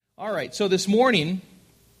All right, so this morning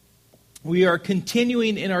we are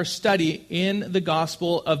continuing in our study in the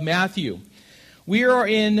Gospel of Matthew. We are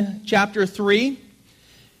in chapter 3,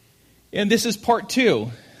 and this is part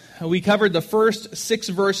 2. We covered the first 6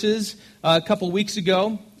 verses a couple weeks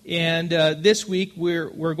ago, and this week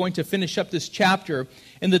we're going to finish up this chapter.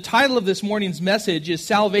 And the title of this morning's message is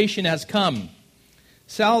Salvation Has Come.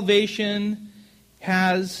 Salvation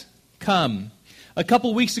has come. A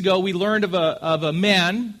couple weeks ago we learned of a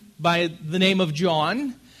man by the name of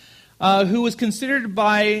John, who was considered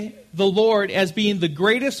by the Lord as being the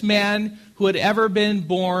greatest man who had ever been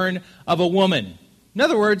born of a woman. In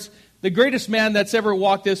other words, the greatest man that's ever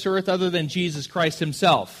walked this earth other than Jesus Christ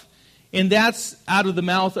himself. And that's out of the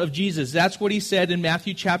mouth of Jesus. That's what he said in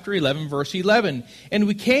Matthew chapter 11, verse 11. And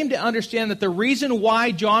we came to understand that the reason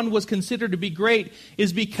why John was considered to be great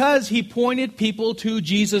is because he pointed people to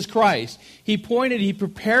Jesus Christ. He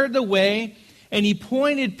prepared the way, and he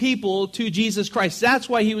pointed people to Jesus Christ. That's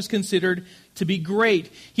why he was considered to be great.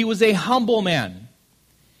 He was a humble man,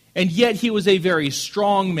 and yet he was a very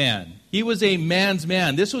strong man. He was a man's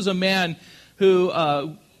man. This was a man who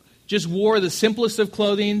just wore the simplest of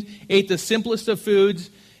clothing, ate the simplest of foods,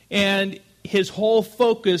 and his whole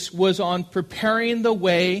focus was on preparing the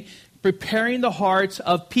way, preparing the hearts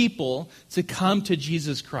of people to come to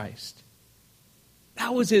Jesus Christ.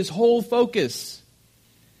 That was his whole focus.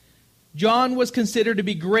 John was considered to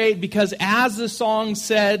be great because, as the song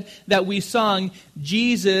said that we sung,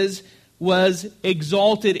 Jesus was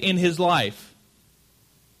exalted in his life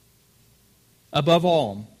above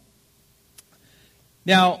all.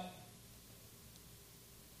 Now,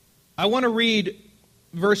 I want to read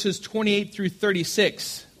verses 28 through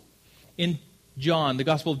 36 in John, the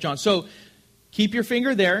Gospel of John. So, keep your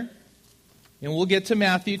finger there, and we'll get to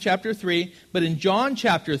Matthew chapter 3. But in John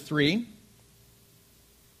chapter 3,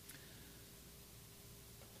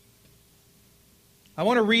 I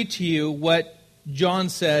want to read to you what John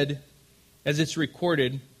said as it's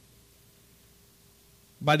recorded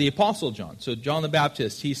by the Apostle John. So John the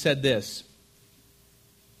Baptist, he said this.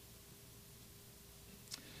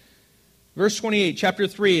 Verse 28, chapter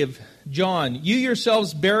 3 of John. You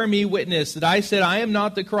yourselves bear me witness that I said I am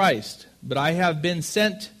not the Christ, but I have been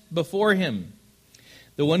sent before him.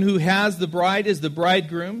 The one who has the bride is the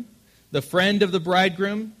bridegroom. The friend of the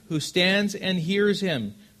bridegroom who stands and hears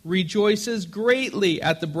him rejoices greatly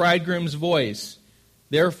at the bridegroom's voice.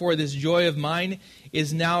 Therefore this joy of mine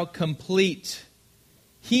is now complete.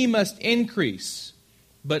 He must increase,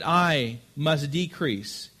 but I must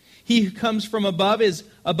decrease. He who comes from above is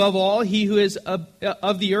above all. He who is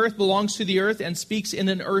of the earth belongs to the earth and speaks in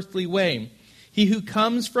an earthly way. He who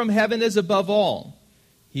comes from heaven is above all.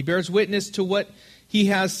 He bears witness to what he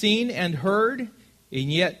has seen and heard,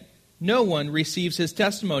 and yet no one receives his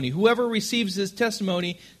testimony. Whoever receives his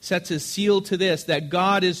testimony sets his seal to this, that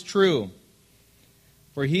God is true.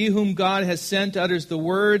 For he whom God has sent utters the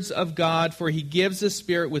words of God, for he gives the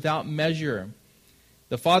Spirit without measure.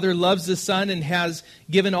 The Father loves the Son and has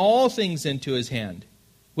given all things into his hand.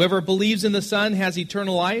 Whoever believes in the Son has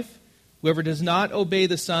eternal life. Whoever does not obey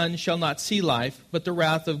the Son shall not see life, but the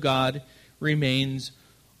wrath of God remains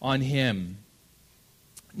on him.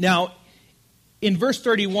 Now, in verse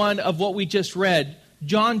 31 of what we just read,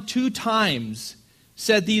 John 2 times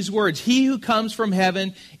said these words, he who comes from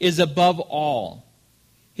heaven is above all.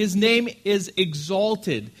 His name is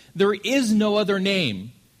exalted. There is no other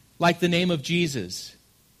name like the name of Jesus.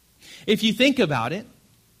 If you think about it,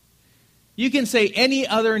 you can say any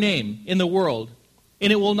other name in the world,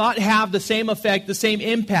 and it will not have the same effect, the same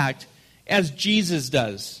impact as Jesus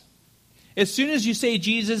does. As soon as you say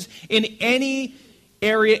Jesus in any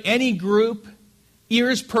area, any group,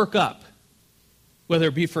 ears perk up, whether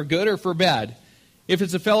it be for good or for bad. If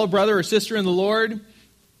it's a fellow brother or sister in the Lord,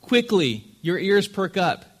 quickly your ears perk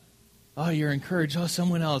up. Oh, you're encouraged. Oh,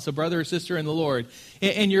 someone else, a brother or sister in the Lord.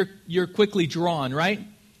 And you're quickly drawn, right?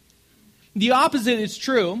 The opposite is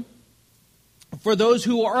true for those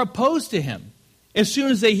who are opposed to him. As soon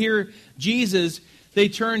as they hear Jesus, they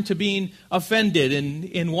turn to being offended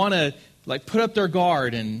and want to put up their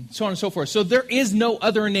guard and so on and so forth. So there is no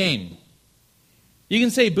other name. You can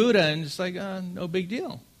say Buddha and it's no big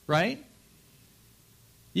deal, right?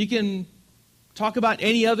 You can talk about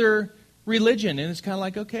any other religion and it's kind of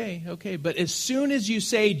like, okay. But as soon as you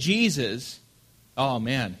say Jesus, oh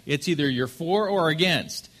man, it's either you're for or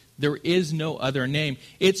against. There is no other name.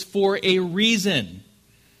 It's for a reason.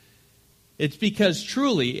 It's because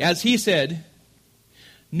truly, as he said,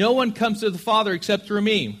 no one comes to the Father except through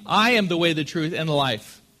me. I am the way, the truth, and the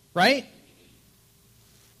life. Right?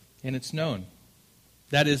 And it's known.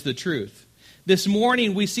 That is the truth. This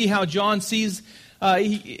morning we see how John sees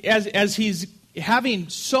as he's having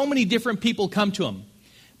so many different people come to him,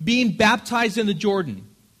 being baptized in the Jordan,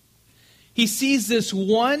 he sees this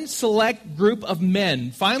one select group of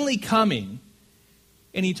men finally coming,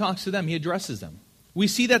 and he talks to them. He addresses them. We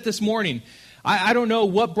see that this morning. I don't know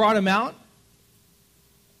what brought him out.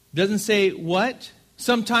 Doesn't say what.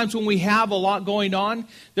 Sometimes when we have a lot going on,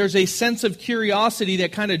 there's a sense of curiosity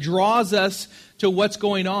that kind of draws us to what's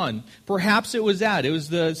going on. Perhaps it was that. It was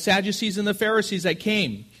the Sadducees and the Pharisees that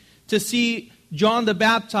came to see John the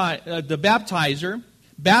baptizer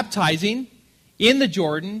baptizing in the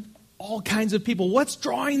Jordan all kinds of people. What's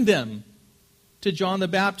drawing them to John the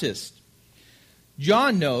Baptist?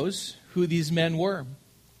 John knows who these men were.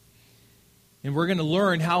 And we're going to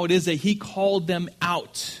learn how it is that he called them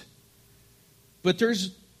out. But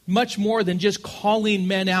there's much more than just calling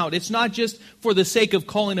men out. It's not just for the sake of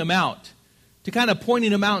calling them out, to kind of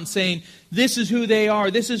pointing them out and saying, this is who they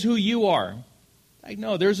are, this is who you are. Like,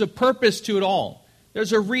 no, there's a purpose to it all.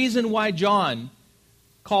 There's a reason why John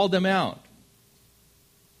called them out.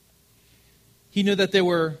 He knew that they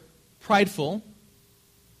were prideful.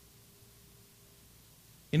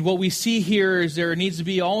 And what we see here is there needs to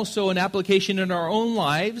be also an application in our own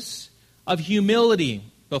lives of humility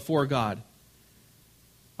before God.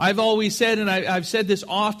 I've always said, and I've said this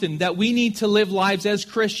often, that we need to live lives as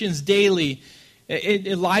Christians daily,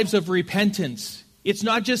 in lives of repentance. It's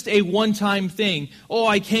not just a one-time thing. Oh,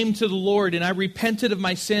 I came to the Lord and I repented of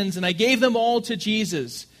my sins and I gave them all to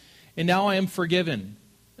Jesus and now I am forgiven.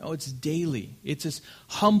 No, it's daily. It's this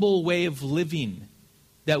humble way of living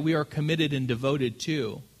that we are committed and devoted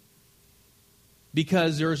to.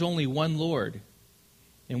 Because there is only one Lord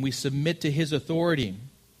and we submit to His authority.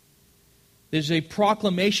 There's a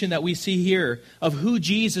proclamation that we see here of who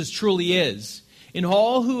Jesus truly is. And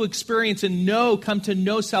all who experience and come to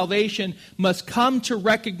know salvation must come to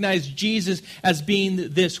recognize Jesus as being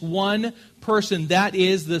this one person, that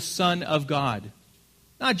is the Son of God.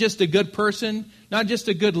 Not just a good person, not just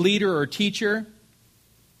a good leader or teacher,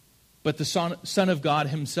 but the Son of God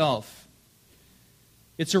Himself.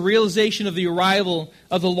 It's a realization of the arrival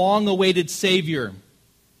of the long-awaited Savior.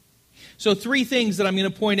 So 3 things that I'm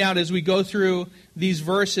going to point out as we go through these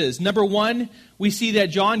verses. Number 1, we see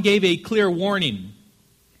that John gave a clear warning.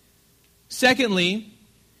 Secondly,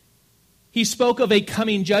 he spoke of a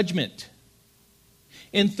coming judgment.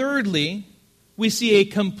 And thirdly, we see a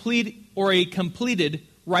complete or a completed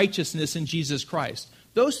righteousness in Jesus Christ.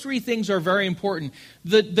 Those 3 things are very important.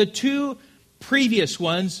 The 2 previous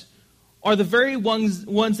ones are the very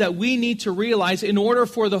ones that we need to realize in order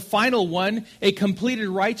for the final one, a completed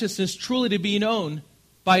righteousness, truly to be known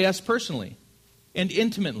by us personally and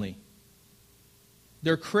intimately.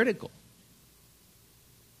 They're critical.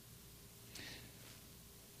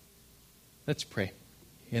 Let's pray,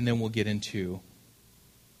 and then we'll get into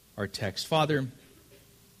our text. Father,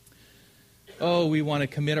 we want to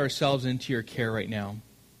commit ourselves into your care right now.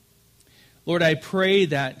 Lord, I pray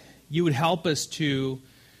that you would help us to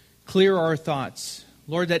clear our thoughts.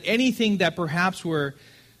 Lord, that anything that perhaps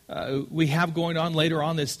we have going on later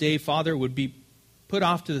on this day, Father, would be put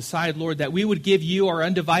off to the side, Lord, that we would give you our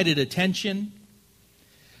undivided attention.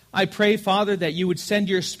 I pray, Father, that you would send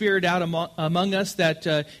your Spirit out among us,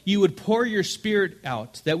 that you would pour your Spirit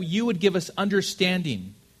out, that you would give us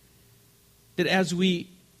understanding, that as we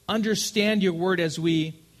understand your word, as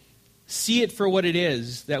we see it for what it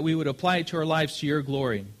is, that we would apply it to our lives to your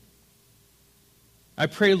glory. I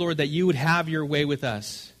pray, Lord, that you would have your way with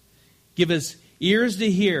us. Give us ears to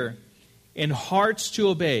hear and hearts to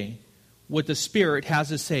obey what the Spirit has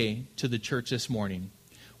to say to the church this morning.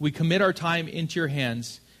 We commit our time into your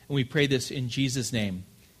hands, and we pray this in Jesus' name.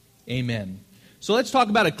 Amen. So let's talk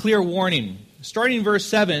about a clear warning. Starting in verse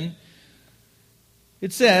 7,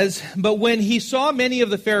 it says, "But when he saw many of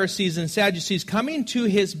the Pharisees and Sadducees coming to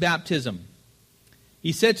his baptism,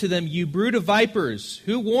 he said to them, 'You brood of vipers,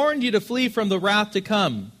 who warned you to flee from the wrath to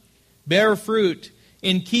come? Bear fruit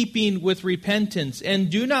in keeping with repentance, and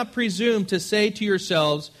do not presume to say to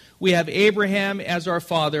yourselves, we have Abraham as our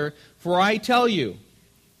father, for I tell you,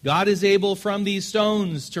 God is able from these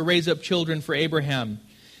stones to raise up children for Abraham.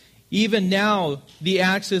 Even now the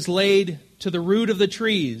axe is laid to the root of the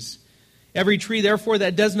trees. Every tree, therefore,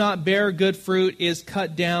 that does not bear good fruit is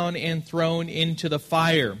cut down and thrown into the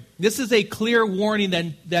fire.'" This is a clear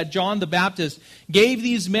warning that John the Baptist gave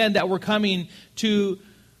these men that were coming to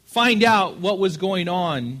find out what was going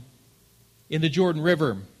on in the Jordan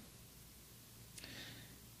River.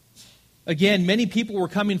 Again, many people were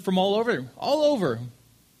coming from all over,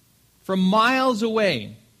 from miles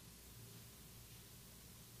away,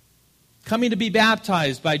 coming to be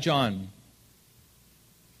baptized by John.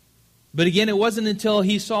 But again, it wasn't until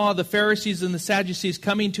he saw the Pharisees and the Sadducees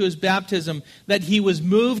coming to his baptism that he was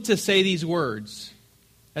moved to say these words,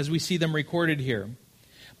 as we see them recorded here.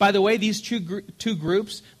 By the way, these two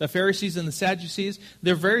groups, the Pharisees and the Sadducees,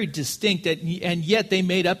 they're very distinct, and yet they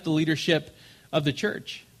made up the leadership of the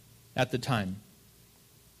church at the time.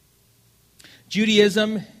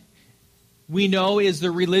 Judaism, we know, is the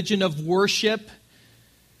religion of worship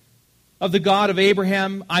of the God of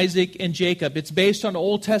Abraham, Isaac, and Jacob. It's based on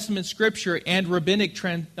Old Testament scripture and rabbinic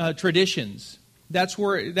traditions. That's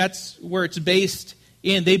where it's based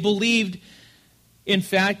in. They believed, in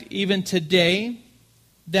fact, even today,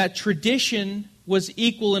 that tradition was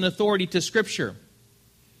equal in authority to Scripture.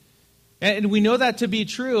 And we know that to be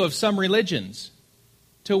true of some religions,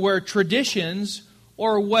 to where traditions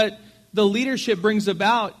or what the leadership brings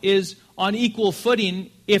about is on equal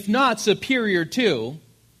footing, if not superior to,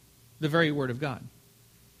 the very Word of God,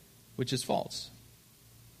 which is false.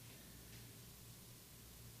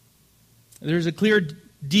 There's a clear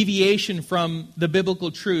deviation from the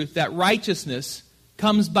biblical truth that righteousness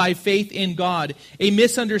comes by faith in God, a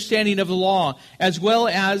misunderstanding of the law, as well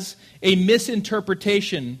as a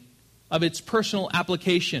misinterpretation of its personal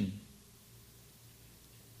application.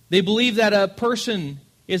 They believe that a person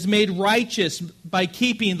is made righteous by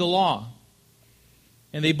keeping the law.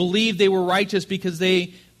 And they believed they were righteous because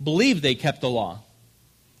they believed they kept the law.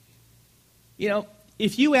 You know,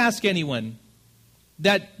 if you ask anyone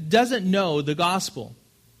that doesn't know the gospel,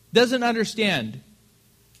 doesn't understand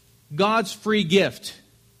God's free gift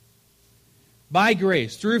by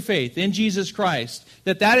grace, through faith in Jesus Christ,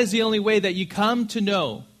 that is the only way that you come to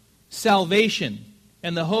know salvation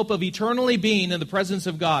and the hope of eternally being in the presence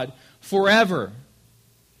of God forever.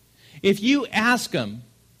 If you ask them,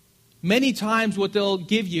 many times what they'll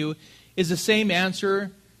give you is the same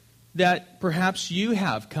answer that perhaps you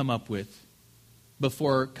have come up with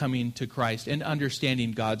before coming to Christ and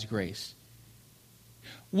understanding God's grace.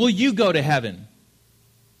 Will you go to heaven?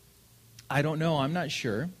 I don't know. I'm not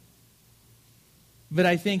sure. But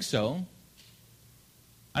I think so.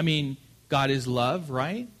 I mean, God is love,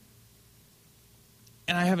 right?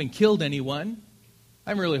 And I haven't killed anyone.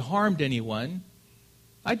 I haven't really harmed anyone.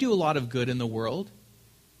 I do a lot of good in the world,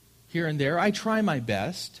 here and there. I try my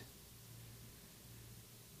best.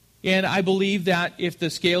 And I believe that if the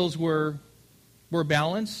scales were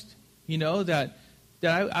balanced, you know, that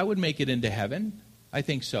I would make it into heaven. I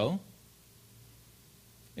think so.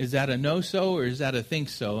 Is that a no-so or is that a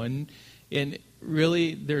think-so? And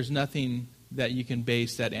really, there's nothing that you can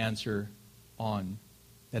base that answer on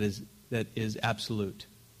that is absolute.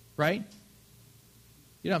 Right?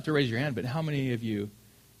 You don't have to raise your hand, but how many of you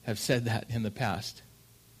have said that in the past?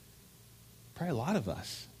 Probably a lot of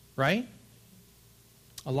us, right?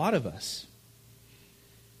 A lot of us.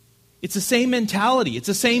 It's the same mentality. It's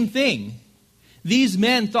the same thing. These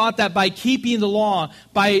men thought that by keeping the law,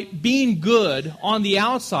 by being good on the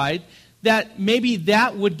outside, that maybe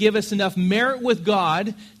that would give us enough merit with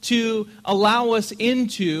God to allow us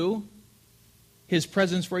into His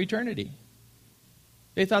presence for eternity.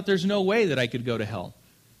 They thought there's no way that I could go to hell.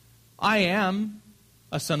 I am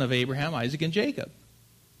a son of Abraham, Isaac, and Jacob.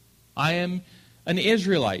 I am an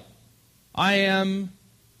Israelite. I am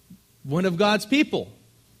one of God's people.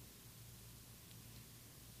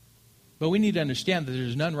 But we need to understand that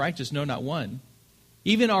there's none righteous, no, not one.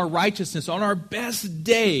 Even our righteousness on our best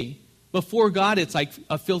day before God, it's like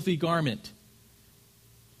a filthy garment.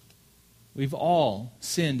 We've all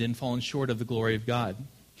sinned and fallen short of the glory of God.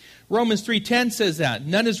 Romans 3:10 says that.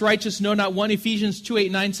 None is righteous, no, not one. Ephesians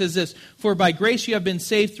 2:8-9 says this. For by grace you have been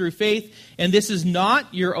saved through faith, and this is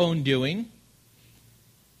not your own doing.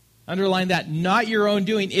 Underline that, not your own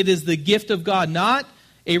doing. It is the gift of God, not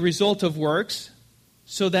a result of works,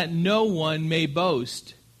 so that no one may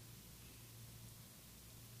boast.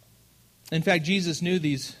 In fact, Jesus knew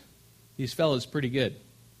these fellows pretty good.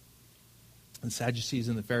 The Sadducees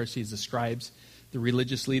and the Pharisees, the scribes, the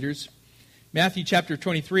religious leaders. Matthew chapter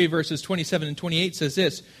 23, verses 27 and 28 says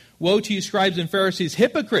this. Woe to you, scribes and Pharisees,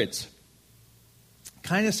 hypocrites!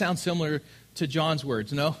 Kind of sounds similar to John's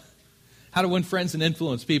words, no? How to win friends and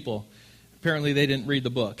influence people. Apparently they didn't read the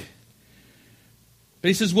book. But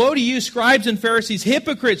he says, woe to you, scribes and Pharisees,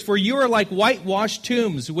 hypocrites, for you are like whitewashed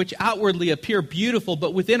tombs, which outwardly appear beautiful,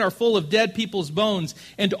 but within are full of dead people's bones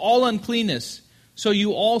and all uncleanness. So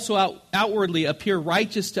you also outwardly appear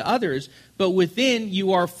righteous to others, but within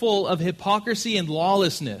you are full of hypocrisy and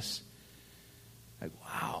lawlessness. Like,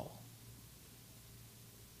 wow.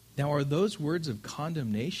 Now, are those words of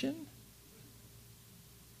condemnation?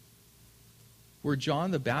 Were John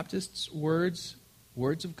the Baptist's words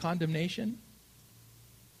of condemnation?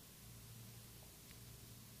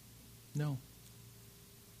 No.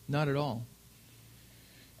 Not at all.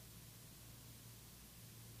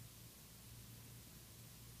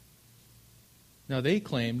 Now they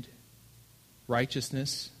claimed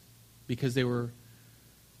righteousness because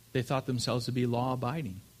they thought themselves to be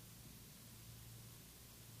law-abiding.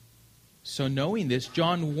 So knowing this,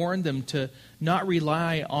 John warned them to not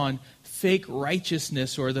rely on fake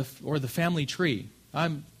righteousness or the family tree.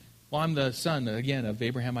 I'm the son, again, of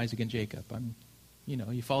Abraham, Isaac, and Jacob.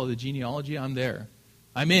 You follow the genealogy, I'm there.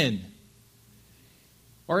 I'm in.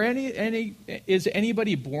 Or is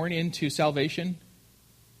anybody born into salvation?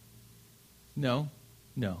 No.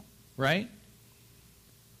 Right?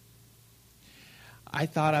 I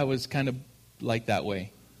thought I was kind of like that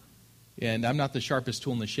way. And I'm not the sharpest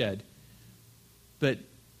tool in the shed. But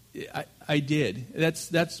I did.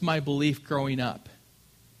 That's my belief growing up.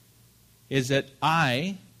 Is that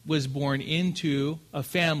I was born into a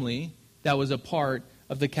family that was a part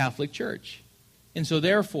of the Catholic Church. And so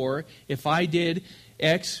therefore, if I did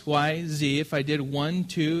X, Y, Z, if I did 1,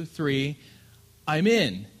 2, 3, I'm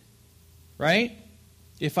in. Right?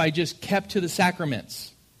 If I just kept to the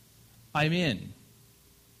sacraments, I'm in.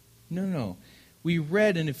 No. We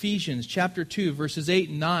read in Ephesians chapter 2, verses 8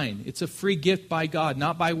 and 9, it's a free gift by God,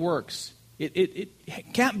 not by works. It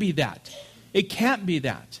can't be that. It can't be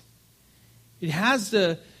that. It has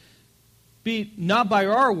to be not by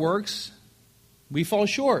our works. We fall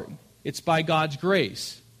short. It's by God's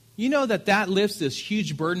grace. You know that lifts this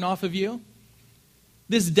huge burden off of you?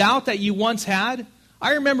 This doubt that you once had?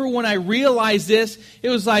 I remember when I realized this, it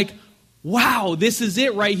was like, wow, this is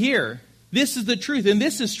it right here. This is the truth, and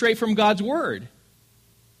this is straight from God's Word.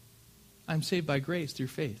 I'm saved by grace through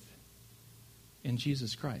faith in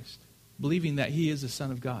Jesus Christ, believing that He is the Son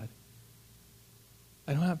of God.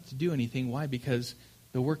 I don't have to do anything. Why? Because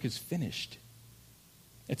the work is finished.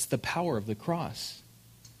 It's the power of the cross.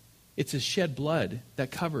 It's His shed blood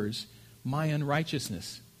that covers my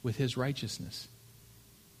unrighteousness with His righteousness.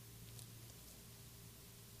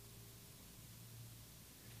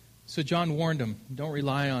 So John warned them, don't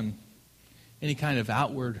rely on any kind of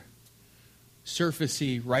outward,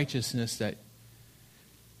 surfacey righteousness that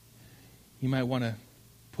you might want to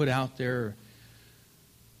put out there.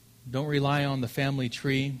 Don't rely on the family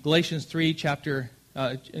tree. Galatians chapter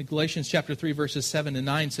 3, verses 7 and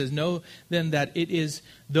 9 says, know then that it is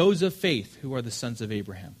those of faith who are the sons of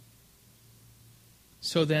Abraham.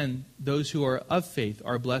 So then, those who are of faith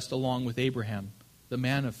are blessed along with Abraham, the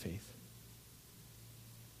man of faith.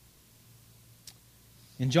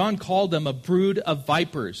 And John called them a brood of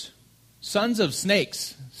vipers, sons of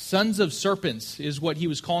snakes, sons of serpents is what he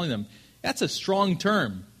was calling them. That's a strong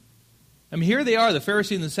term. I mean, here they are, the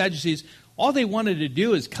Pharisees and the Sadducees. All they wanted to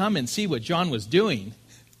do is come and see what John was doing.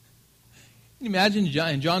 Can you imagine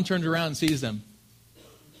John turns around and sees them.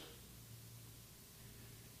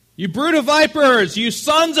 You brood of vipers, you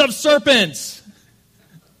sons of serpents.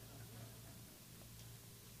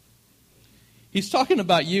 He's talking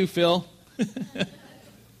about you, Phil.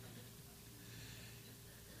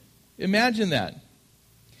 Imagine that.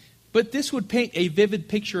 But this would paint a vivid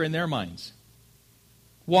picture in their minds.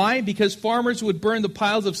 Why? Because farmers would burn the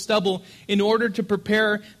piles of stubble in order to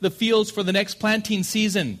prepare the fields for the next planting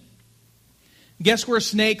season. Guess where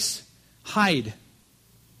snakes hide?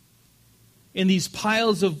 In these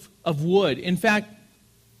piles of wood. In fact,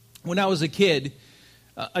 when I was a kid,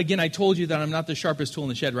 again, I told you that I'm not the sharpest tool in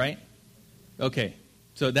the shed, right? Okay,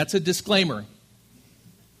 so that's a disclaimer.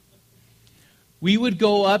 We would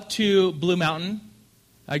go up to Blue Mountain.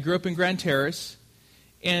 I grew up in Grand Terrace.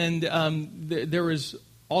 And there was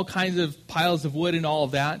all kinds of piles of wood and all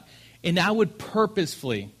of that. And I would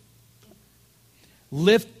purposefully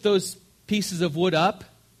lift those pieces of wood up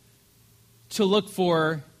to look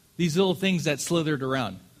for these little things that slithered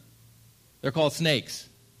around. They're called snakes.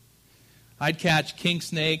 I'd catch king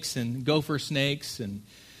snakes and gopher snakes and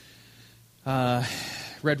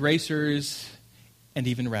red racers and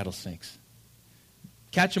even rattlesnakes.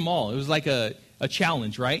 Catch them all. It was like a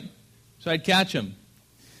challenge, right? So I'd catch them.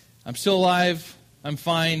 I'm still alive. I'm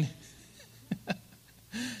fine.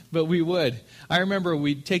 But we would. I remember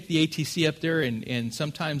we'd take the ATC up there, and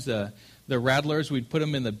sometimes the rattlers, we'd put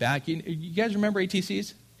them in the back. You guys remember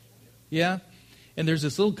ATCs? Yeah? And there's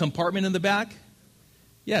this little compartment in the back.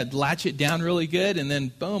 Yeah, latch it down really good, and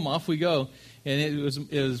then boom, off we go. And it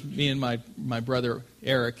was me and my brother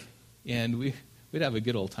Eric, and we'd have a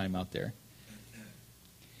good old time out there.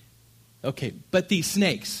 Okay, but these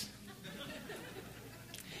snakes.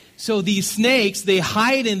 So these snakes, they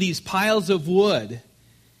hide in these piles of wood.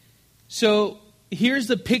 So here's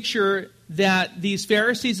the picture that these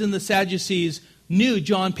Pharisees and the Sadducees knew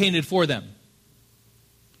John painted for them.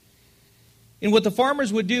 And what the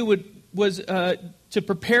farmers would do was to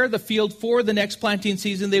prepare the field for the next planting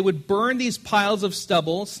season, they would burn these piles of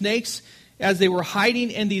stubble. Snakes, as they were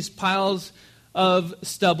hiding in these piles of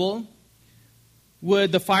stubble,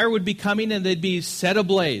 the fire would be coming and they'd be set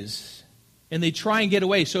ablaze. And they'd try and get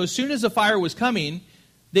away. So as soon as the fire was coming,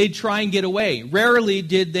 they'd try and get away. Rarely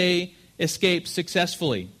did they escape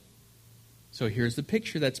successfully. So here's the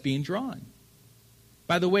picture that's being drawn.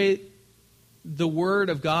 By the way, the Word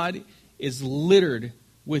of God is littered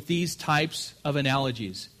with these types of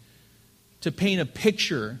analogies to paint a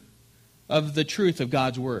picture of the truth of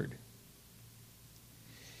God's Word.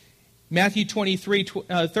 Matthew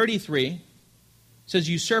 33 says,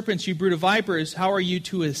 "You serpents, you brood of vipers, how are you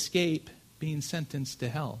to escape being sentenced to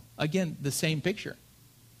hell?" Again, the same picture.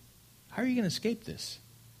 How are you going to escape this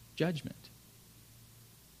judgment?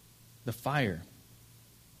 The fire.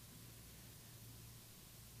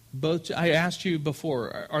 Both, I asked you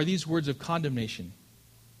before, are these words of condemnation?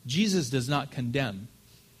 Jesus does not condemn.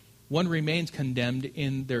 One remains condemned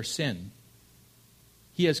in their sin.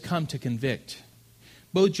 He has come to convict.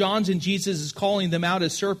 Both John's and Jesus' calling them out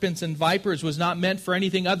as serpents and vipers was not meant for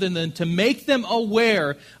anything other than to make them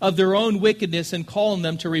aware of their own wickedness and calling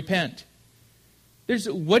them to repent.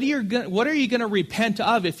 What are you going to repent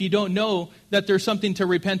of if you don't know that there's something to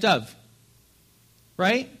repent of?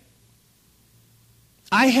 Right?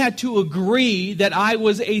 I had to agree that I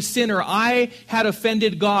was a sinner. I had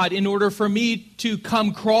offended God in order for me to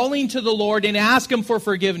come crawling to the Lord and ask Him for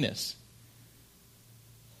forgiveness.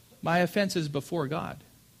 My offense is before God.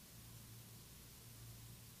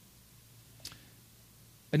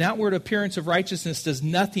 An outward appearance of righteousness does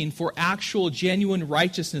nothing for actual, genuine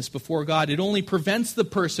righteousness before God. It only prevents the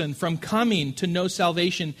person from coming to know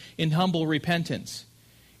salvation in humble repentance.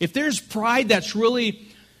 If there's pride that's really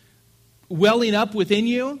welling up within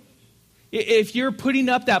you, if you're putting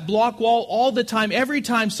up that block wall all the time, every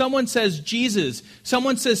time someone says Jesus,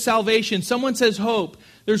 someone says salvation, someone says hope,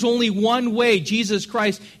 there's only one way, Jesus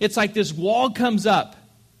Christ, it's like this wall comes up.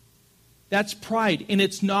 That's pride, and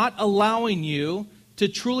it's not allowing you to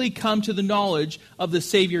truly come to the knowledge of the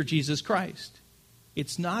Savior Jesus Christ.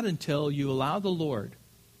 It's not until you allow the Lord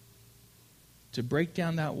to break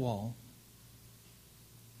down that wall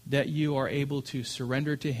that you are able to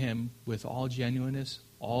surrender to Him with all genuineness,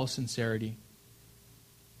 all sincerity,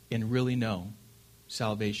 and really know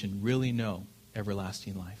salvation, really know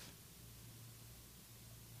everlasting life.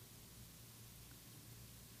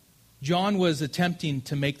 John was attempting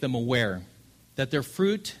to make them aware that their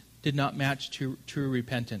fruit did not match true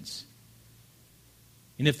repentance.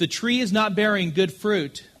 And if the tree is not bearing good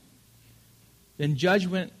fruit, then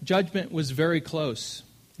judgment was very close.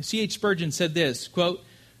 C.H. Spurgeon said this, quote,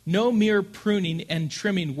 "No mere pruning and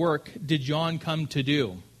trimming work did John come to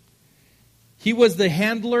do. He was the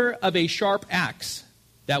handler of a sharp axe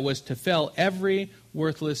that was to fell every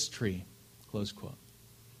worthless tree." Close quote.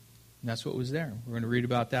 And that's what was there. We're going to read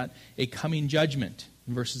about that, a coming judgment,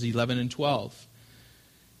 in verses 11 and 12.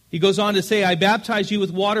 He goes on to say, "I baptize you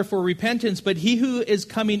with water for repentance, but he who is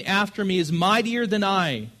coming after me is mightier than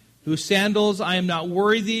I, whose sandals I am not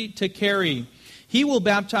worthy to carry. He will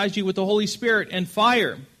baptize you with the Holy Spirit and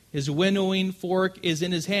fire. His winnowing fork is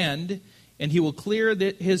in his hand, and he will clear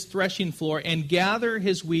his threshing floor and gather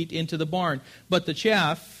his wheat into the barn. But the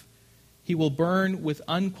chaff he will burn with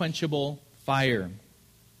unquenchable fire."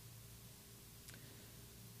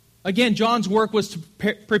 Again, John's work was to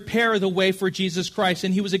prepare the way for Jesus Christ,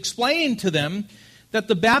 and he was explaining to them that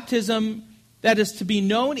the baptism that is to be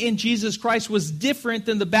known in Jesus Christ was different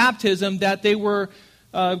than the baptism that they were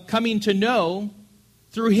coming to know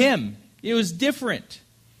through Him. It was different.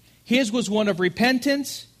 His was one of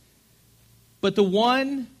repentance, but the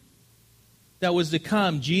one that was to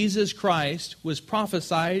come, Jesus Christ, was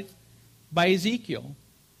prophesied by Ezekiel.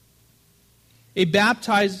 A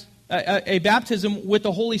baptism with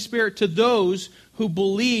the Holy Spirit to those who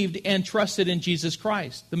believed and trusted in Jesus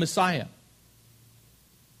Christ, the Messiah.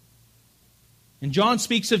 And John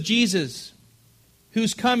speaks of Jesus,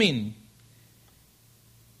 who's coming.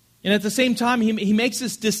 And at the same time, he makes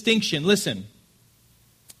this distinction. Listen,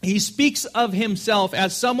 he speaks of himself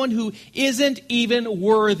as someone who isn't even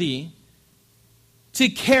worthy to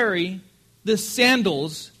carry the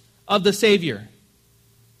sandals of the Savior.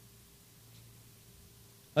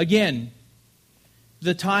 Again,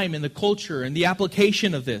 the time and the culture and the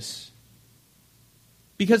application of this.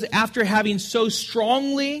 Because after having so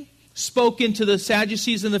strongly spoken to the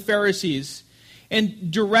Sadducees and the Pharisees, and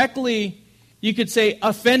directly, you could say,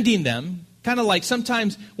 offending them, kind of like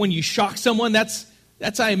sometimes when you shock someone, that's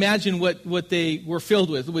I imagine what they were filled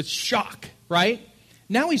with shock, right?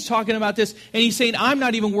 Now he's talking about this, and he's saying, I'm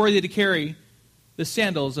not even worthy to carry the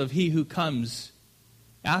sandals of he who comes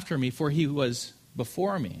after me, for he was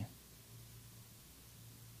before me.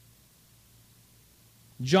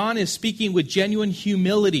 John is speaking with genuine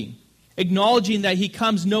humility, acknowledging that he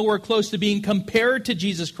comes nowhere close to being compared to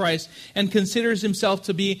Jesus Christ and considers himself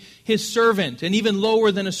to be his servant, and even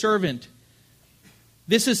lower than a servant.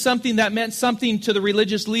 This is something that meant something to the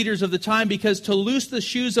religious leaders of the time, because to loose the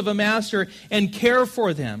shoes of a master and care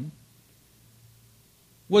for them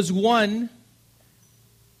was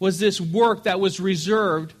this work that was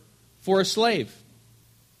reserved for a slave.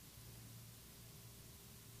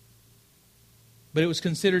 But it was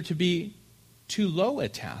considered to be too low a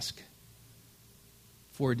task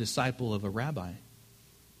for a disciple of a rabbi.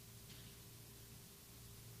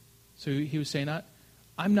 So he was saying,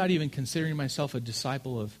 I'm not even considering myself a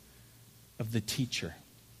disciple of the teacher.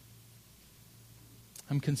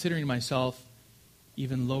 I'm considering myself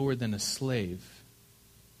even lower than a slave.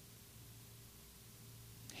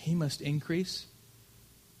 He must increase,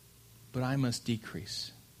 but I must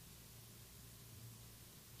decrease.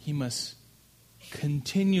 He must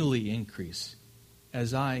continually increase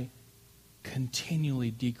as I continually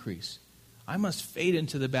decrease. I must fade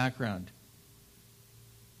into the background.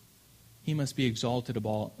 He must be exalted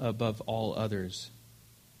above all others.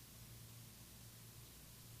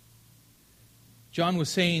 John was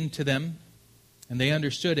saying to them, and they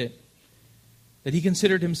understood it, that he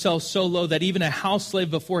considered himself so low that even a house slave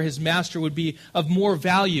before his master would be of more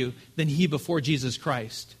value than he before Jesus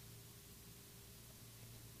Christ.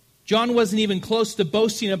 John wasn't even close to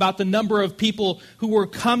boasting about the number of people who were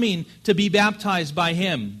coming to be baptized by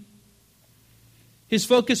him. His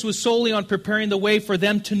focus was solely on preparing the way for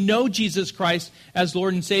them to know Jesus Christ as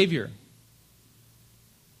Lord and Savior.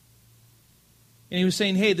 And he was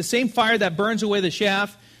saying, hey, the same fire that burns away the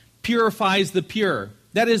chaff purifies the pure.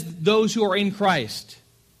 That is, those who are in Christ.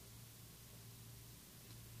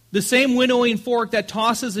 The same winnowing fork that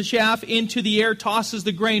tosses the chaff into the air tosses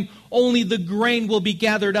the grain. Only the grain will be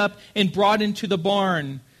gathered up and brought into the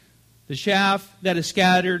barn. The chaff that is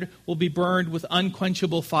scattered will be burned with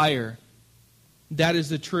unquenchable fire. That is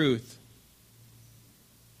the truth.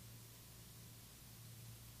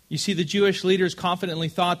 You see, the Jewish leaders confidently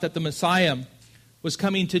thought that the Messiah was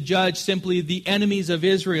coming to judge simply the enemies of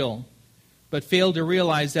Israel, but failed to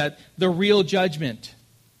realize that the real judgment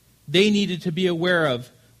they needed to be aware of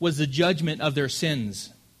was the judgment of their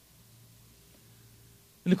sins.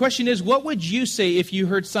 And the question is, what would you say if you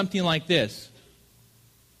heard something like this?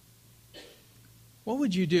 What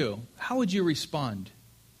would you do? How would you respond?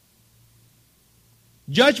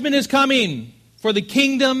 Judgment is coming, for the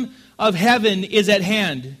kingdom of heaven is at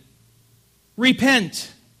hand.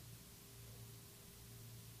 Repent.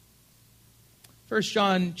 1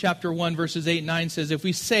 John chapter 1, verses 8 and 9 says, if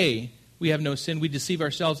we say we have no sin, we deceive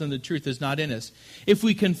ourselves and the truth is not in us. If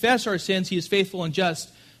we confess our sins, he is faithful and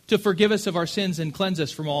just to forgive us of our sins and cleanse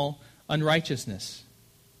us from all unrighteousness.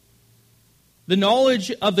 The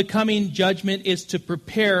knowledge of the coming judgment is to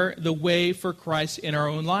prepare the way for Christ in our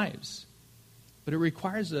own lives. But it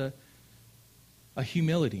requires a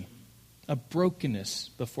humility, a brokenness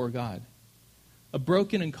before God. A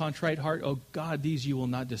broken and contrite heart, oh God, these you will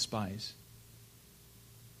not despise.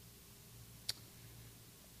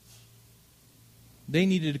 They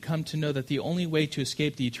needed to come to know that the only way to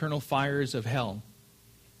escape the eternal fires of hell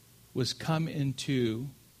was come into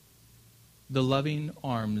the loving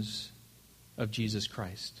arms of Jesus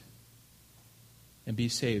Christ and be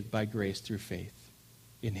saved by grace through faith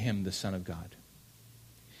in Him, the Son of God.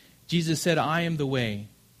 Jesus said, I am the way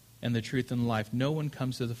and the truth and the life. No one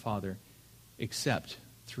comes to the Father except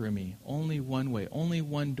through me. Only one way, only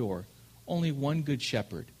one door, only one good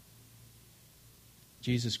shepherd,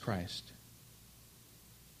 Jesus Christ.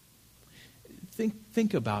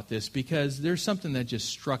 Think about this, because there's something that just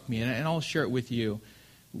struck me, and I'll share it with you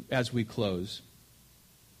as we close.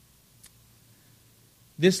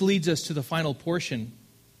 This leads us to the final portion,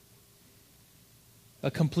 a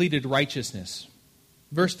completed righteousness.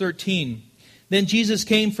 Verse 13, then Jesus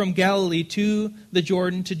came from Galilee to the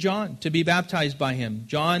Jordan to John to be baptized by him.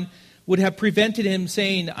 John would have prevented him,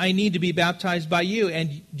 saying, I need to be baptized by you,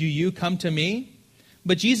 and do you come to me?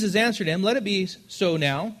 But Jesus answered him, let it be so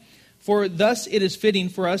now, for thus it is fitting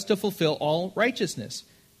for us to fulfill all righteousness.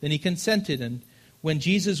 Then he consented, and when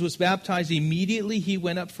Jesus was baptized, immediately he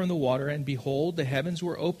went up from the water, and behold, the heavens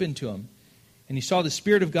were opened to him. And he saw the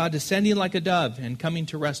Spirit of God descending like a dove and coming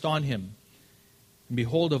to rest on him. And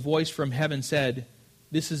behold, a voice from heaven said,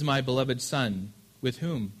 this is my beloved Son, with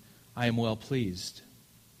whom I am well pleased.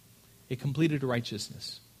 A completed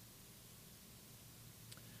righteousness.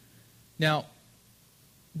 Now,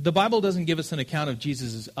 the Bible doesn't give us an account of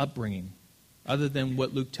Jesus' upbringing. other than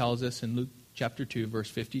what Luke tells us in Luke chapter 2, verse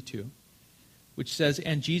 52, which says,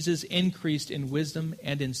 "And Jesus increased in wisdom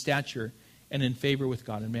and in stature and in favor with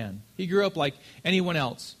God and man." He grew up like anyone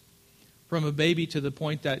else, from a baby to the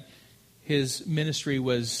point that his ministry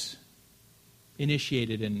was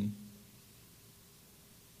initiated and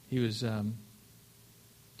he was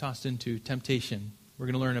tossed into temptation. We're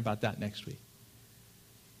going to learn about that next week.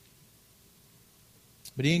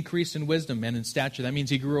 But he increased in wisdom and in stature. That means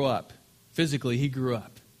he grew up. Physically, he grew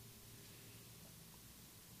up.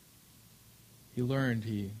 He learned,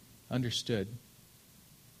 he understood.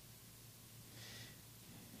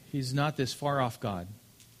 He's not this far-off God.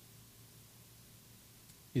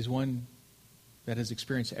 He's one that has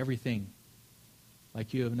experienced everything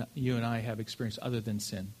like you and I have experienced other than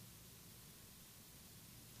sin.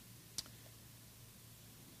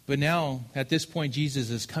 But now, at this point, Jesus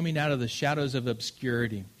is coming out of the shadows of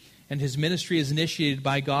obscurity. And his ministry is initiated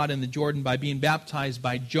by God in the Jordan by being baptized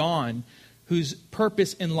by John, whose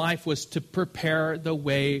purpose in life was to prepare the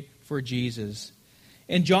way for Jesus.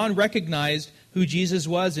 And John recognized who Jesus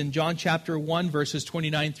was. In John chapter 1, verses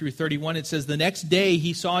 29 through 31, it says, "The next day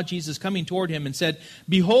he saw Jesus coming toward him and said,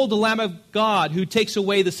 'Behold the Lamb of God who takes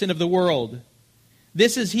away the sin of the world.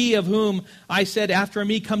 This is he of whom I said, after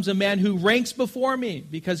me comes a man who ranks before me,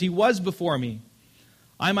 because he was before me.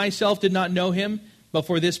 I myself did not know him, but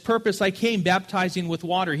for this purpose I came, baptizing with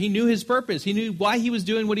water.'" He knew his purpose. He knew why he was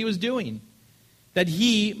doing what he was doing, that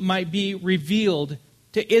he might be revealed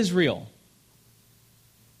to Israel.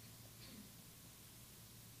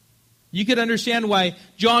 You could understand why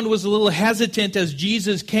John was a little hesitant as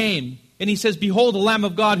Jesus came. And he says, "Behold the Lamb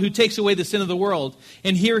of God who takes away the sin of the world."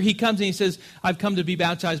 And here he comes and he says, "I've come to be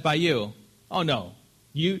baptized by you." Oh no.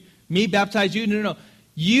 Me baptize you? No.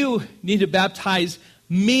 You need to baptize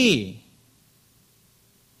me.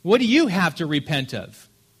 What do you have to repent of?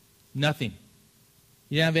 Nothing.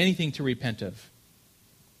 You don't have anything to repent of.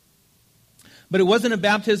 But it wasn't a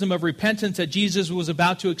baptism of repentance that Jesus was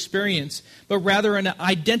about to experience, but rather an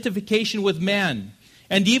identification with man,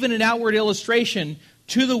 and even an outward illustration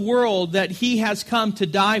to the world that he has come to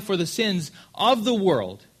die for the sins of the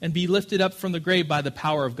world and be lifted up from the grave by the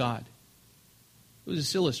power of God. It was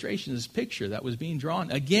this illustration, this picture that was being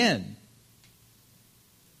drawn again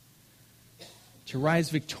to rise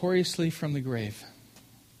victoriously from the grave.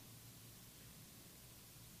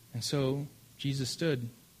 And so Jesus stood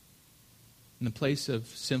in the place of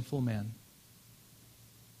sinful man,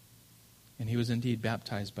 and he was indeed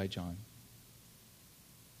baptized by John.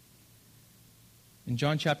 In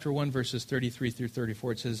John chapter 1, verses 33 through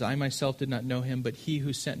 34, it says, "I myself did not know him, but he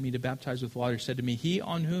who sent me to baptize with water said to me, 'He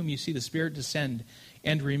on whom you see the Spirit descend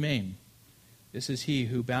and remain, this is he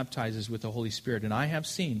who baptizes with the Holy Spirit. And I have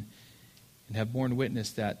seen and have borne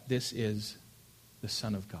witness that this is the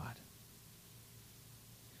Son of God.'"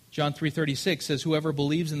 John 3:36 says, "Whoever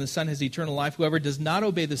believes in the Son has eternal life. Whoever does not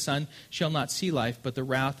obey the Son shall not see life, but the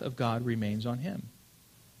wrath of God remains on him."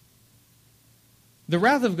 The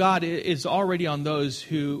wrath of God is already on those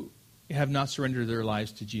who have not surrendered their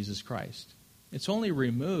lives to Jesus Christ. It's only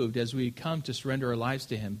removed as we come to surrender our lives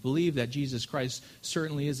to him, believe that Jesus Christ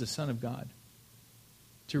certainly is the Son of God,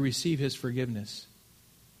 to receive his forgiveness.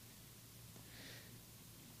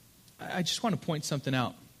 I just want to point something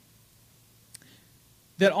out.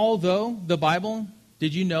 That although the Bible,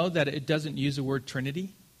 did you know that it doesn't use the word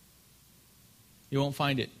Trinity? You won't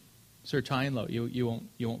find it. Search high and low. You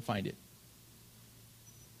won't find it.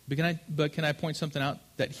 But can I point something out?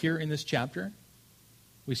 That here in this chapter,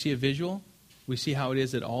 we see a visual. We see how it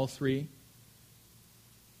is that all three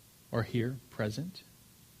are here, present.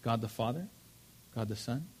 God the Father, God the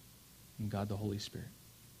Son, and God the Holy Spirit.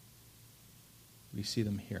 We see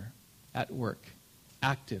them here, at work,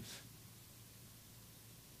 active.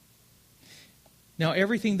 Now,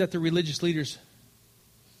 everything that the religious leaders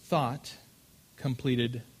thought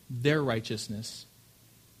completed their righteousness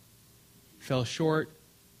fell short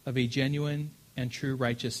of a genuine and true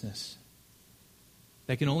righteousness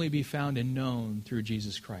that can only be found and known through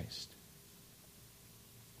Jesus Christ.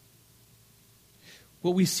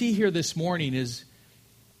 What we see here this morning is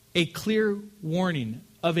a clear warning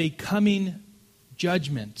of a coming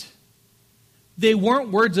judgment. They weren't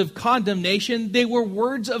words of condemnation, they were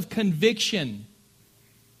words of conviction.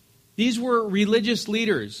 These were religious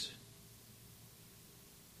leaders.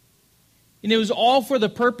 And it was all for the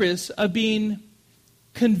purpose of being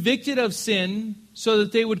convicted of sin so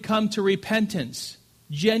that they would come to repentance,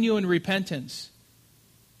 genuine repentance.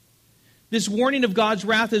 This warning of God's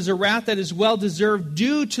wrath is a wrath that is well-deserved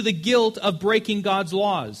due to the guilt of breaking God's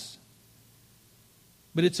laws.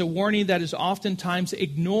 But it's a warning that is oftentimes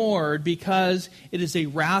ignored because it is a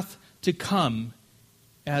wrath to come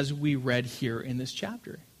as we read here in this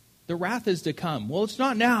chapter. The wrath is to come. Well, it's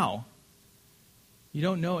not now. You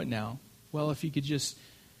don't know it now. Well, if you could just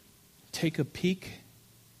take a peek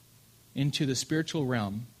into the spiritual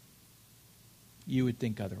realm, you would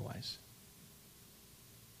think otherwise.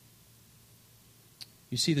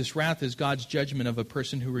 You see, this wrath is God's judgment of a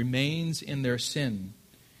person who remains in their sin.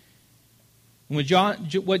 And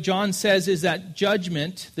what John says is that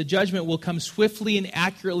the judgment will come swiftly and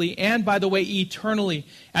accurately, and by the way, eternally.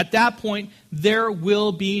 At that point, there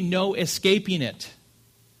will be no escaping it.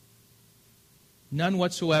 None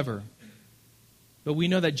whatsoever. But we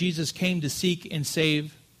know that Jesus came to seek and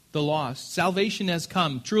save the lost. Salvation has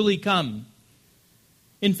come, truly come.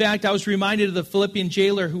 In fact, I was reminded of the Philippian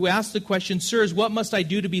jailer who asked the question, "Sirs, what must I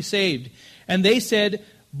do to be saved?" And they said,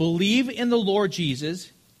 "Believe in the Lord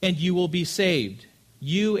Jesus, and you will be saved,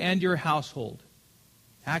 you and your household."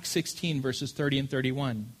 Acts 16, verses 30 and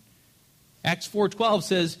 31. Acts 4:12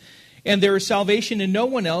 says, "And there is salvation in no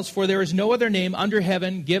one else, for there is no other name under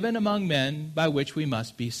heaven given among men by which we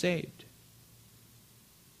must be saved."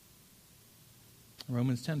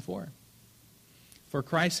 Romans 10:4. "For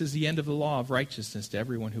Christ is the end of the law of righteousness to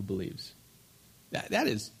everyone who believes." That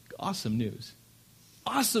is awesome news.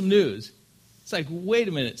 Awesome news. It's like, wait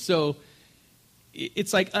a minute. So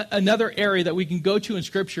it's like another area that we can go to in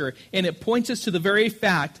Scripture, and it points us to the very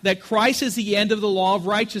fact that Christ is the end of the law of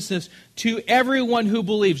righteousness to everyone who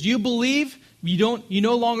believes. You believe, you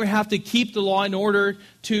no longer have to keep the law in order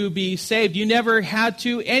to be saved. You never had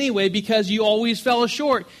to anyway, because you always fell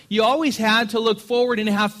short. You always had to look forward and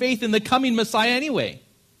have faith in the coming Messiah anyway.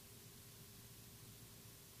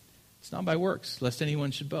 It's not by works, lest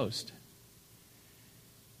anyone should boast.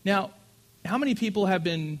 Now, how many people have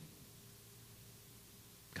been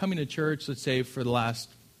coming to church, let's say, for the last,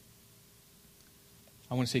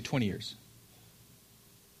 I want to say 20 years?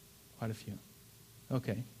 Quite a few.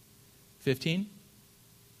 Okay. 15?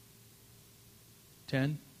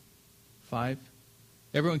 10? 5?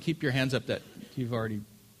 Everyone keep your hands up that you've already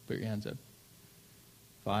put your hands up.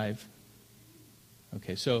 5?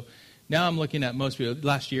 Okay, so now I'm looking at most people.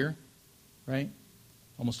 Last year, right?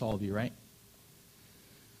 Almost all of you, right?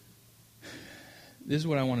 This is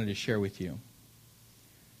what I wanted to share with you.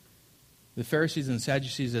 The Pharisees and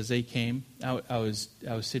Sadducees, as they came, I was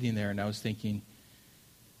sitting there and I was thinking,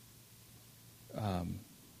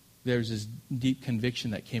 there's this deep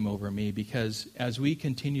conviction that came over me, because as we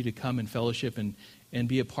continue to come in fellowship and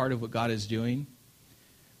be a part of what God is doing,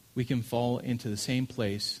 we can fall into the same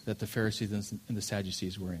place that the Pharisees and the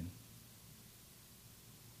Sadducees were in.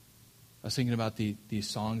 I was thinking about these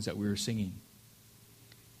songs that we were singing.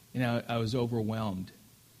 And I was overwhelmed,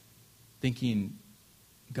 thinking,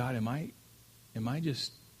 God, am I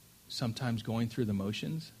just sometimes going through the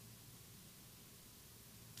motions?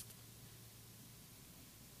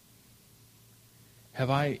 Have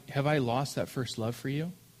I lost that first love for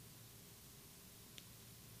you?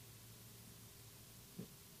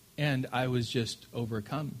 And I was just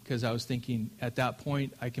overcome, because I was thinking, at that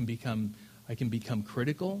point I can become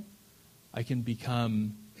critical. I can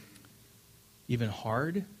become even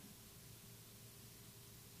hard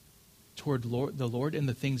toward the Lord and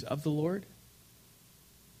the things of the Lord.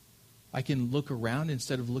 I can look around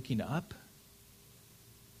instead of looking up.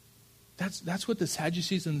 That's what the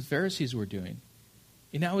Sadducees and the Pharisees were doing.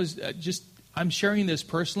 And I was I'm sharing this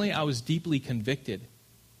personally. I was deeply convicted.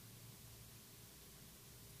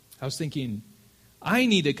 I was thinking, I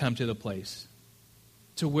need to come to the place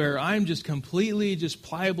to where I'm just completely just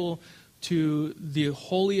pliable to the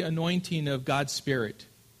holy anointing of God's Spirit.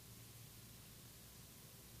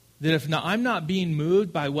 That if I'm not being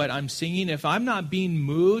moved by what I'm singing, if I'm not being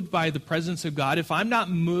moved by the presence of God, if I'm not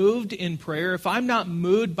moved in prayer, if I'm not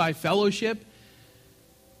moved by fellowship,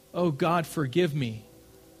 oh God, forgive me.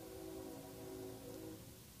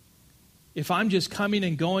 If I'm just coming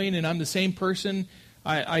and going and I'm the same person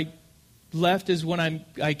I left as when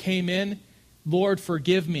I came in, Lord,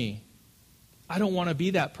 forgive me. I don't want to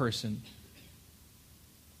be that person.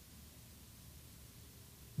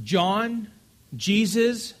 John,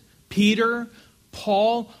 Jesus, Peter,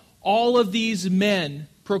 Paul, all of these men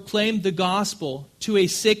proclaimed the gospel to a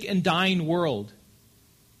sick and dying world.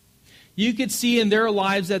 You could see in their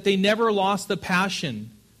lives that they never lost the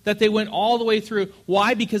passion, that they went all the way through.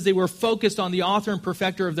 Why? Because they were focused on the author and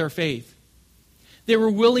perfecter of their faith. They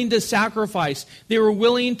were willing to sacrifice. They were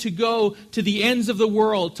willing to go to the ends of the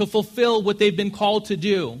world to fulfill what they've been called to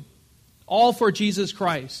do. All for Jesus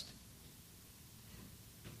Christ.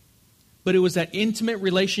 But it was that intimate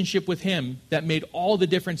relationship with Him that made all the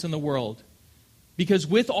difference in the world. Because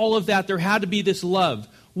with all of that, there had to be this love.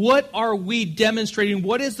 What are we demonstrating?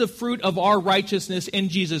 What is the fruit of our righteousness in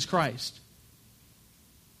Jesus Christ?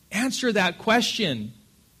 Answer that question.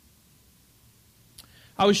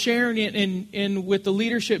 I was sharing it in with the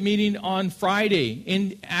leadership meeting on Friday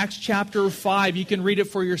in Acts chapter 5. You can read it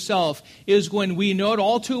for yourself. Is when we know it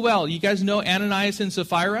all too well. You guys know Ananias and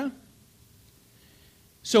Sapphira?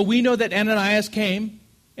 So we know that Ananias came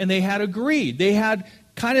and they had agreed. They had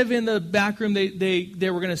kind of in the back room, they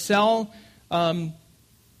were going to sell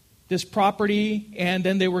this property, and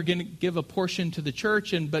then they were going to give a portion to the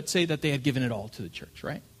church, but say that they had given it all to the church,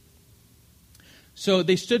 right? So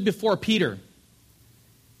they stood before Peter.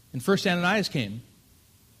 And first Ananias came.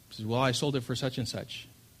 He says, well, I sold it for such and such.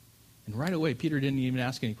 And right away, Peter didn't even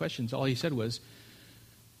ask any questions. All he said was,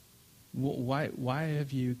 why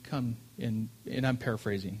have you come in? And I'm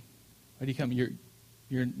paraphrasing. Why do you come?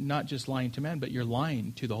 You're not just lying to man, but you're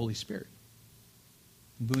lying to the Holy Spirit.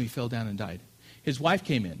 And boom, he fell down and died. His wife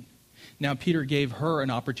came in. Now Peter gave her an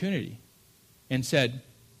opportunity and said,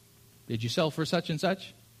 did you sell for such and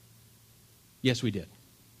such? Yes, we did.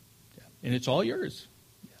 Yeah. And it's all yours.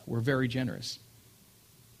 Yeah, we're very generous.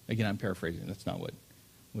 Again, I'm paraphrasing. That's not what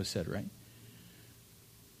was said, right?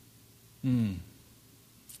 You're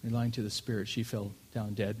lying to the Spirit. She fell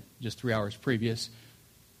down dead just 3 hours previous.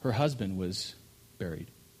 Her husband was buried.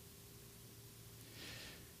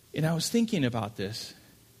 And I was thinking about this.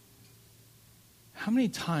 How many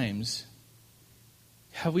times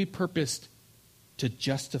have we purposed to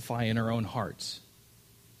justify in our own hearts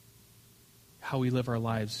how we live our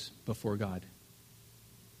lives before God?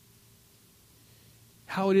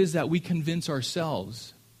 How it is that we convince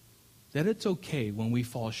ourselves that it's okay when we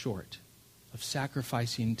fall short of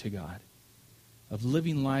sacrificing to God, of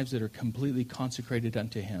living lives that are completely consecrated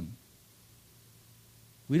unto Him.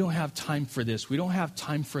 We don't have time for this. We don't have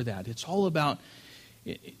time for that. It's all about,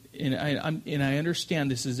 and I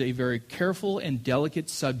understand this is a very careful and delicate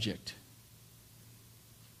subject,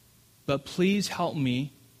 but please help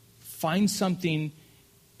me find something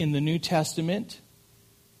in the New Testament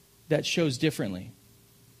that shows differently.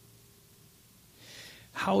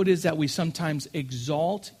 How it is that we sometimes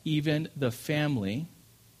exalt even the family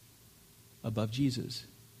above Jesus,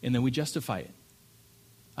 and then we justify it.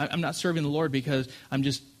 I'm not serving the Lord because I'm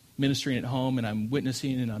just ministering at home and I'm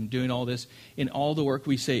witnessing and I'm doing all this. In all the work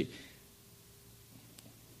we say,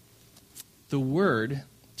 the Word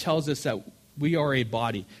tells us that we are a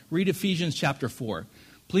body. Read Ephesians chapter 4.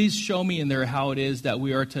 Please show me in there how it is that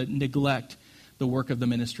we are to neglect the work of the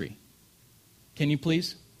ministry. Can you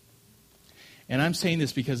please? And I'm saying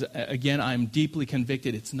this because, again, I'm deeply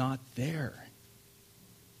convicted it's not there.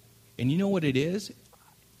 And you know what it is?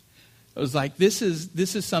 It was like, this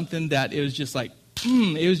is something that it was just like,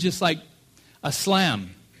 it was just like a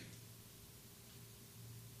slam.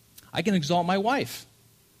 I can exalt my wife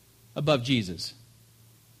above Jesus.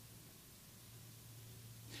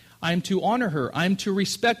 I'm to honor her. I'm to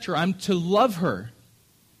respect her. I'm to love her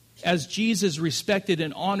as Jesus respected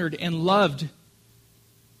and honored and loved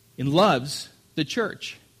and loves the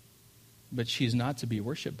church. But she's not to be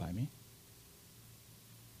worshipped by me.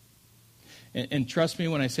 And trust me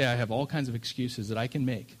when I say I have all kinds of excuses that I can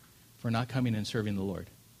make for not coming and serving the Lord.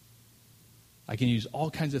 I can use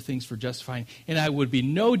all kinds of things for justifying. And I would be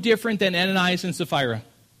no different than Ananias and Sapphira.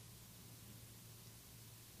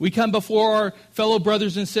 We come before our fellow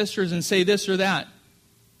brothers and sisters and say this or that.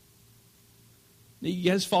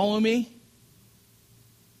 You guys follow me?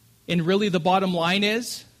 And really the bottom line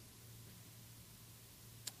is,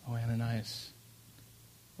 oh, Ananias,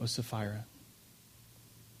 oh, Sapphira,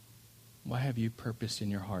 why have you purposed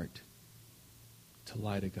in your heart to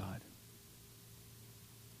lie to God?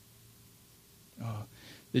 Oh,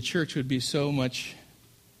 the church would be so much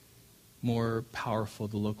more powerful,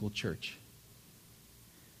 the local church,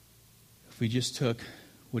 if we just took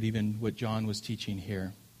what John was teaching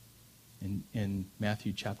here in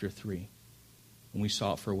Matthew chapter 3, and we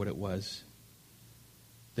saw it for what it was.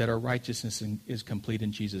 That our righteousness is complete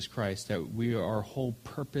in Jesus Christ. That our whole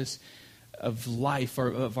purpose of life,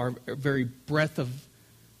 of our very breadth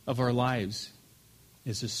of our lives,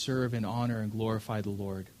 is to serve and honor and glorify the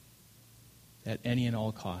Lord at any and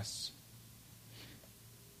all costs.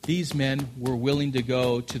 These men were willing to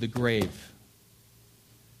go to the grave.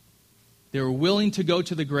 They were willing to go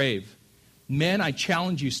to the grave. Men, I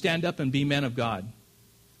challenge you, stand up and be men of God.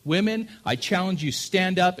 Women, I challenge you,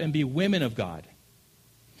 stand up and be women of God.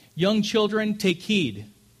 Young children, take heed.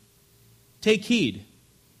 Take heed.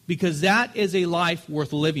 Because that is a life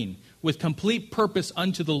worth living with complete purpose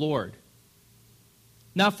unto the Lord.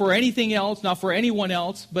 Not for anything else, not for anyone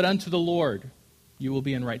else, but unto the Lord. You will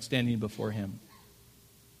be in right standing before Him.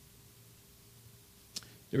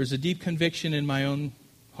 There was a deep conviction in my own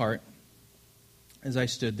heart as I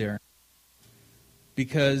stood there,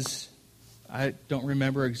 because I don't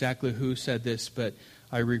remember exactly who said this, but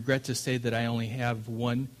I regret to say that I only have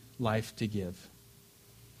one life to give,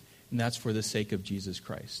 and that's for the sake of Jesus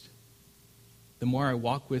Christ. The more I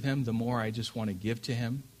walk with him, the more I just want to give to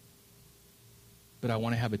him, but I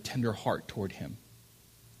want to have a tender heart toward him.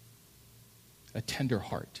 A tender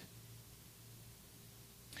heart.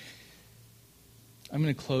 I'm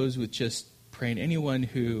going to close with just praying. Anyone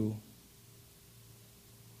who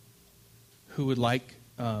would like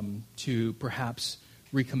to perhaps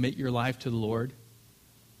recommit your life to the Lord,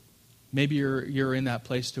 maybe you're in that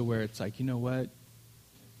place to where it's like, you know what,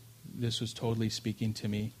 this was totally speaking to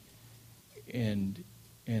me, and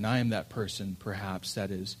I am that person perhaps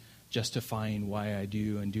that is justifying why I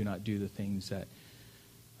do and do not do the things that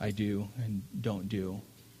I do and don't do.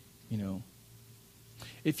 You know,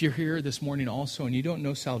 if you're here this morning also and you don't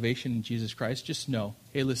know salvation in Jesus Christ, just know,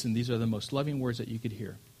 hey, listen, these are the most loving words that you could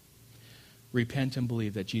hear. Repent and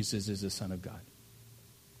believe that Jesus is the Son of God.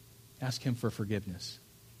 Ask him for forgiveness.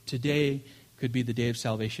 Today could be the day of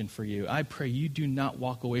salvation for you. I pray you do not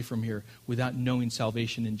walk away from here without knowing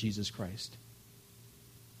salvation in Jesus Christ.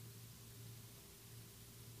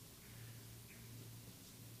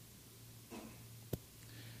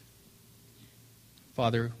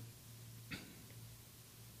 Father,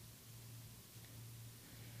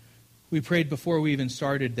 we prayed before we even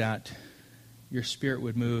started that your Spirit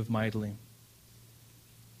would move mightily.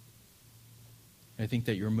 I think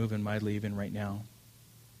that you're moving mightily even right now.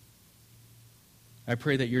 I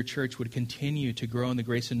pray that your church would continue to grow in the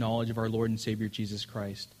grace and knowledge of our Lord and Savior Jesus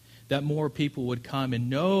Christ. That more people would come and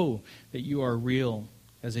know that you are real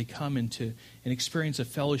as they come into and experience a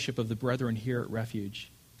fellowship of the brethren here at Refuge.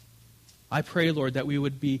 I pray, Lord, that we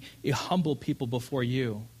would be a humble people before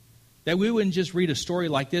you. That we wouldn't just read a story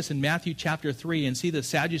like this in Matthew chapter 3 and see the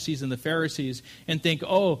Sadducees and the Pharisees and think,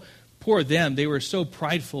 oh, poor them. They were so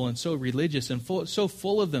prideful and so religious and so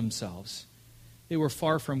full of themselves. They were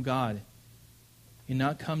far from God. And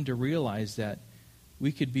not come to realize that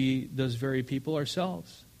we could be those very people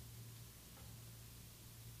ourselves.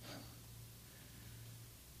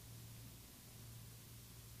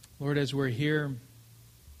 Lord, as we're here,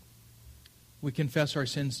 we confess our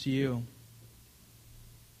sins to you.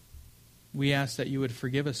 We ask that you would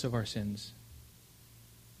forgive us of our sins,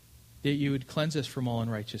 that you would cleanse us from all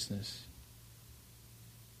unrighteousness,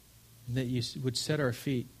 and that you would set our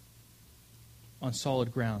feet on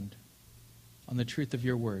solid ground, on the truth of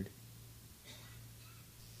your word.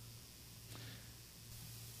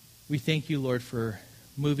 We thank you, Lord, for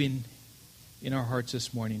moving in our hearts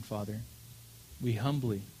this morning, Father. We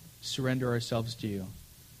humbly surrender ourselves to you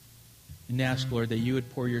and ask, Lord, that you would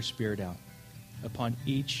pour your Spirit out upon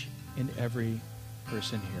each and every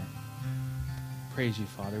person here. Praise you,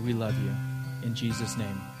 Father. We love you. In Jesus'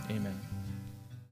 name, amen.